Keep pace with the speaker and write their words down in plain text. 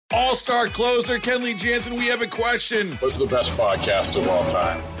All-star closer Kenley Jansen, we have a question. What's the best podcast of all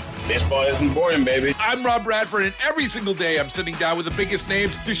time? Baseball isn't boring, baby. I'm Rob Bradford, and every single day I'm sitting down with the biggest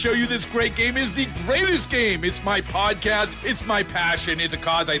names to show you this great game is the greatest game. It's my podcast. It's my passion. It's a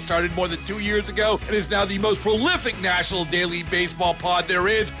cause I started more than 2 years ago and is now the most prolific national daily baseball pod there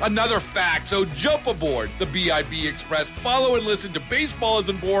is. Another fact. So jump aboard the BIB Express. Follow and listen to Baseball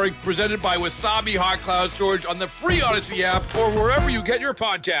Isn't Boring, presented by Wasabi Hot Cloud Storage on the free Odyssey app or wherever you get your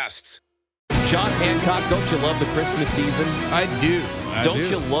podcasts. John Hancock, don't you love the Christmas season? I do. Don't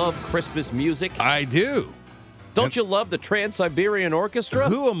you love Christmas music? I do. Don't you love the Trans-Siberian Orchestra?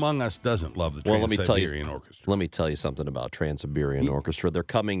 Who among us doesn't love the Trans-Siberian Orchestra? Let me tell you something about Trans-Siberian Orchestra. They're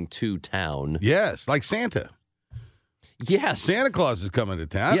coming to town. Yes, like Santa. Yes. Santa Claus is coming to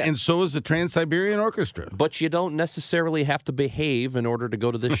town, and so is the Trans-Siberian Orchestra. But you don't necessarily have to behave in order to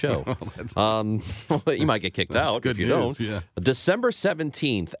go to this show. You might get kicked out if you don't. Yeah. December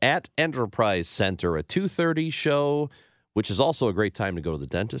 17th at Enterprise Center, a 2:30 show, which is also a great time to go to the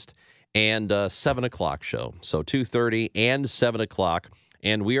dentist, and a 7 o'clock show. So 2:30 and 7 o'clock.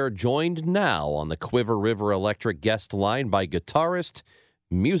 And we are joined now on the Quiver River Electric guest line by guitarist,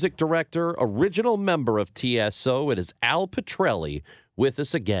 music director, original member of TSO. It is Al Pitrelli with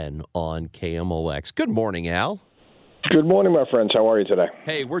us again on KMOX. Good morning, Al. Good morning, my friends. How are you today?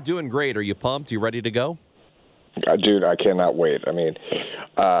 Hey, we're doing great. Are you pumped? You ready to go? Dude, I cannot wait. I mean,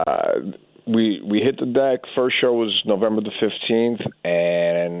 we hit the deck. First show was November the 15th,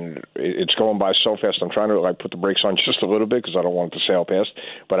 and it's going by so fast. I'm trying to put the brakes on just a little bit because I don't want it to sail past.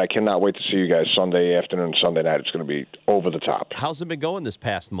 But I cannot wait to see you guys Sunday afternoon, Sunday night. It's going to be over the top. How's it been going this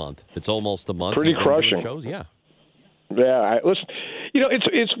past month? It's almost a month. Pretty crushing. Shows? Yeah. Yeah. Listen,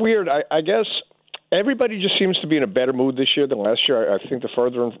 it's weird. I guess everybody just seems to be in a better mood this year than last year. I think the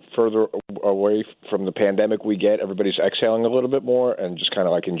further and further away from the pandemic we get, everybody's exhaling a little bit more and just kind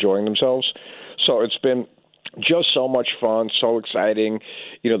of enjoying themselves. So it's been just so much fun, so exciting.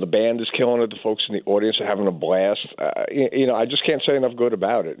 The band is killing it. The folks in the audience are having a blast. I just can't say enough good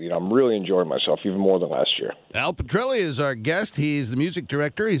about it. I'm really enjoying myself even more than last year. Al Pitrelli is our guest. He's the music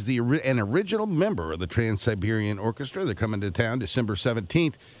director. He's an original member of the Trans-Siberian Orchestra. They're coming to town December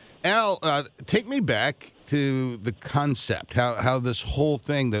 17th. Al, take me back to the concept, how this whole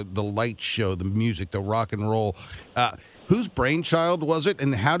thing, the light show, the music, the rock and roll, whose brainchild was it,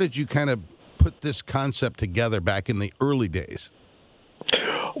 and how did you kind of put this concept together back in the early days?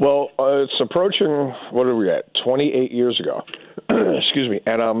 Well, it's approaching, what are we at, 28 years ago. Excuse me.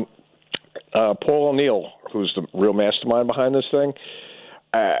 And Paul O'Neill, who's the real mastermind behind this thing,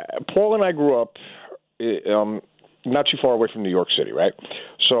 Paul and I grew up not too far away from New York City, right?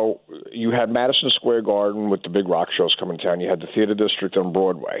 So you had Madison Square Garden with the big rock shows coming to town. You had the Theater District on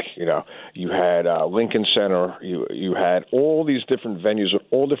Broadway. You had Lincoln Center. You had all these different venues with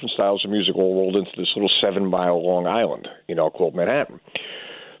all different styles of music all rolled into this little 7-mile long island, called Manhattan.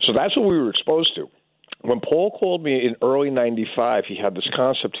 So that's what we were exposed to. When Paul called me in early '95, he had this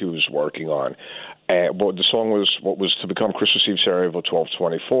concept he was working on. The song was what was to become Christmas Eve Sarajevo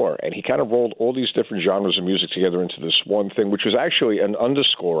 1224. And he kind of rolled all these different genres of music together into this one thing, which was actually an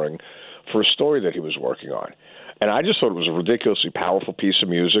underscoring for a story that he was working on. And I just thought it was a ridiculously powerful piece of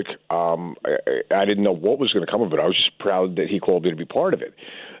music. I didn't know what was going to come of it. I was just proud that he called me to be part of it.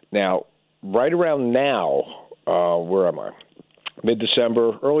 Now, right around now, where am I? Early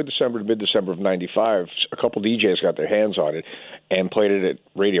December to mid-December of '95, a couple DJs got their hands on it and played it at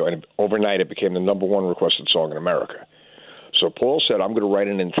radio, and overnight it became the number one requested song in America. So Paul said, I'm going to write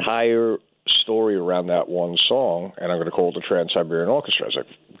an entire story around that one song, and I'm going to call it the Trans-Siberian Orchestra. I was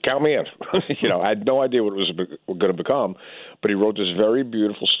like, count me in. I had no idea what it was going to become, but he wrote this very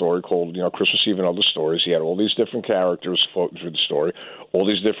beautiful story called, Christmas Eve and Other Stories. He had all these different characters floating through the story, all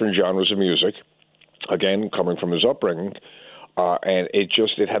these different genres of music, again, coming from his upbringing. And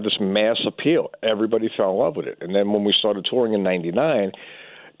it had this mass appeal. Everybody fell in love with it. And then when we started touring in '99,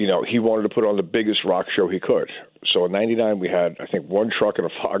 he wanted to put on the biggest rock show he could. So in '99, we had, I think, one truck and a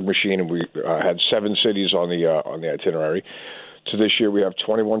fog machine, and we had 7 cities on the itinerary. To this year, we have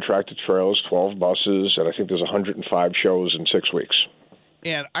 21 tractor trailers, 12 buses, and I think there's 105 shows in 6 weeks.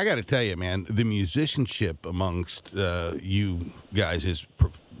 And I got to tell you, man, the musicianship amongst you guys is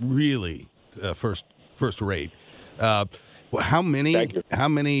really first rate. How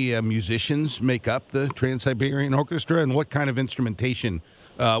many musicians make up the Trans-Siberian Orchestra, and what kind of instrumentation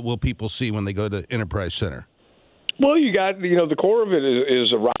will people see when they go to Enterprise Center? Well, you got, the core of it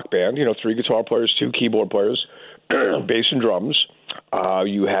is a rock band, 3 guitar players, 2 keyboard players, bass and drums.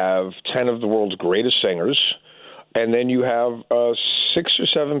 You have 10 of the world's greatest singers, and then you have a 6 or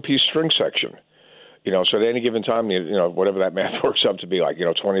 7 piece string section. So at any given time, whatever that math works up to be,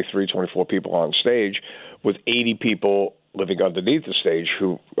 23, 24 people on stage, with 80 people living underneath the stage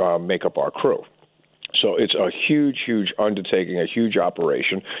who make up our crew. So it's a huge, huge undertaking, a huge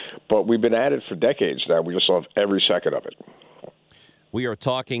operation. But we've been at it for decades now. We just love every second of it. We are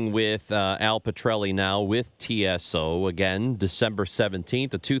talking with Al Pitrelli now with TSO. Again, December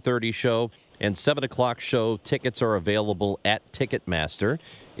 17th, a 2:30 show and 7 o'clock show. Tickets are available at Ticketmaster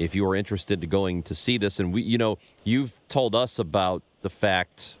if you are interested in going to see this. And you've told us about the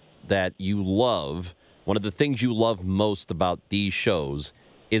fact that one of the things you love most about these shows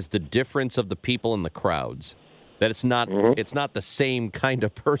is the difference of the people in the crowds. That it's not the same kind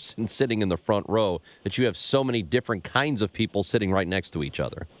of person sitting in the front row, that you have so many different kinds of people sitting right next to each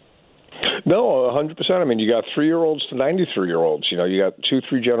other. No, 100%. I mean, you got 3-year-olds to 93-year-olds. You got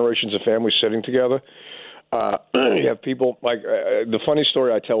 2-3 generations of families sitting together. You have people the funny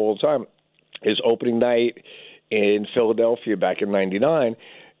story I tell all the time is opening night in Philadelphia back in '99.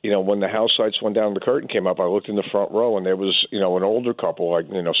 When the house lights went down, the curtain came up, I looked in the front row, and there was, an older couple,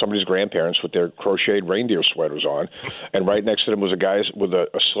 somebody's grandparents with their crocheted reindeer sweaters on, and right next to them was a guy with a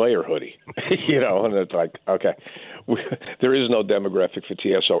Slayer hoodie, and it's like, okay, there is no demographic for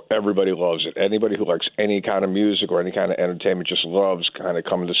TSO. Everybody loves it. Anybody who likes any kind of music or any kind of entertainment just loves kind of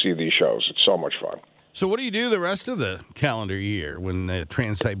coming to see these shows. It's so much fun. So what do you do the rest of the calendar year when the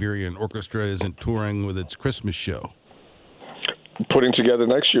Trans-Siberian Orchestra isn't touring with its Christmas show? Putting together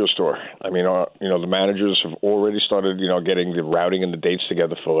next year's tour. I mean, the managers have already started, getting the routing and the dates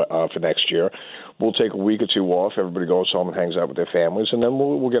together for next year. We'll take a week or two off. Everybody goes home and hangs out with their families, and then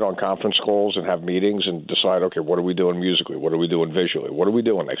we'll get on conference calls and have meetings and decide, okay, what are we doing musically? What are we doing visually? What are we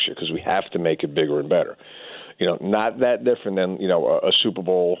doing next year? Because we have to make it bigger and better. Not that different than a Super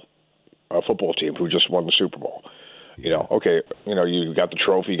Bowl football team who just won the Super Bowl. Okay, you got the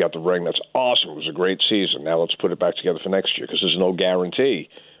trophy, you got the ring. That's awesome. It was a great season. Now let's put it back together for next year because there's no guarantee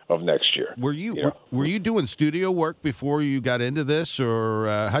of next year. Were you doing studio work before you got into this, or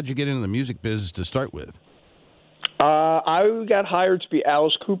how'd you get into the music business to start with? I got hired to be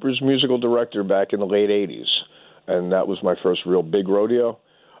Alice Cooper's musical director back in the late 80s, and that was my first real big rodeo.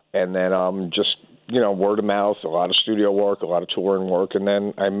 And then just word of mouth, a lot of studio work, a lot of touring work. And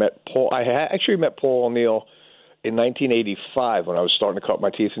then I met Paul. I actually met Paul O'Neill in 1985 when I was starting to cut my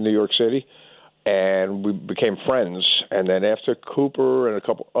teeth in New York City, and we became friends. And then after Cooper and a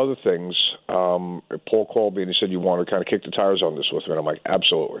couple other things, Paul called me and he said, you want to kind of kick the tires on this with me? And I'm like,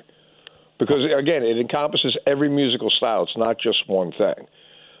 absolutely. Because, again, it encompasses every musical style. It's not just one thing,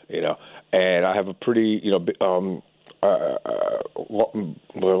 And I have a pretty, what am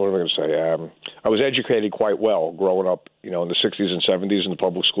I going to say? I was educated quite well growing up, in the 60s and 70s in the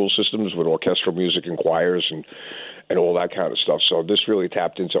public school systems with orchestral music and choirs and all that kind of stuff. So this really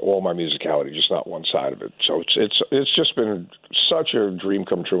tapped into all my musicality, just not one side of it. So it's just been such a dream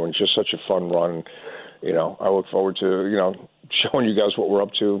come true and just such a fun run. I look forward to, showing you guys what we're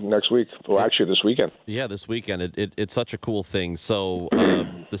up to next week. Well, actually, this weekend. Yeah, this weekend. It's such a cool thing. So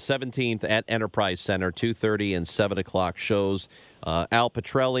the 17th at Enterprise Center, 2:30 and 7 o'clock shows. Al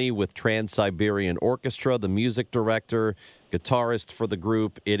Pitrelli with Trans-Siberian Orchestra, the music director, guitarist for the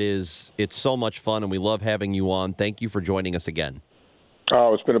group. It's so much fun, and we love having you on. Thank you for joining us again.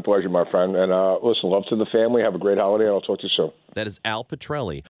 Oh, it's been a pleasure, my friend. And listen, love to the family. Have a great holiday, and I'll talk to you soon. That is Al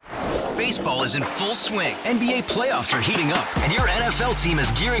Pitrelli. Baseball is in full swing. NBA playoffs are heating up, and your NFL team is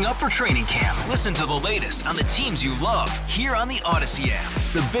gearing up for training camp. Listen to the latest on the teams you love here on the Odyssey app.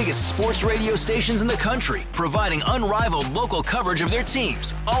 The biggest sports radio stations in the country, providing unrivaled local coverage of their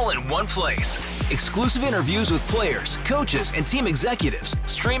teams, all in one place. Exclusive interviews with players, coaches, and team executives,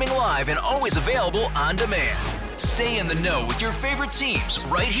 streaming live and always available on demand. Stay in the know with your favorite teams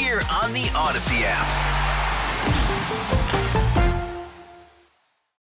right here on the Odyssey app.